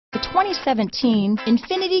2017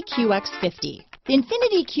 INFINITI QX50. The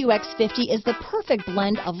INFINITI QX50 is the perfect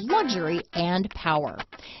blend of luxury and power.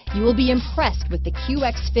 You will be impressed with the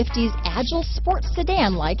QX50's agile sports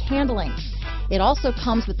sedan-like handling. It also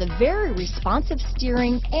comes with a very responsive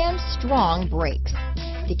steering and strong brakes.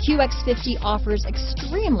 The QX50 offers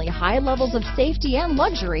extremely high levels of safety and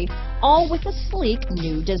luxury, all with a sleek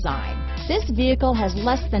new design. This vehicle has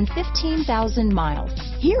less than 15,000 miles.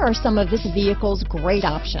 Here are some of this vehicle's great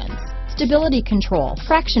options: stability control,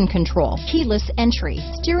 traction control, keyless entry,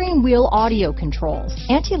 steering wheel audio controls,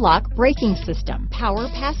 anti-lock braking system, power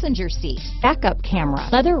passenger seat, backup camera,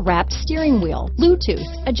 leather-wrapped steering wheel, Bluetooth,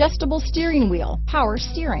 adjustable steering wheel, power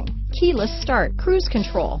steering, keyless start, cruise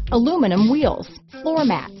control, aluminum wheels, floor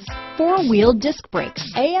mats, four-wheel disc brakes,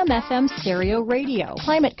 AM/FM stereo radio,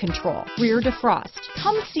 climate control, rear defrost.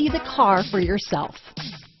 Come see the car for yourself.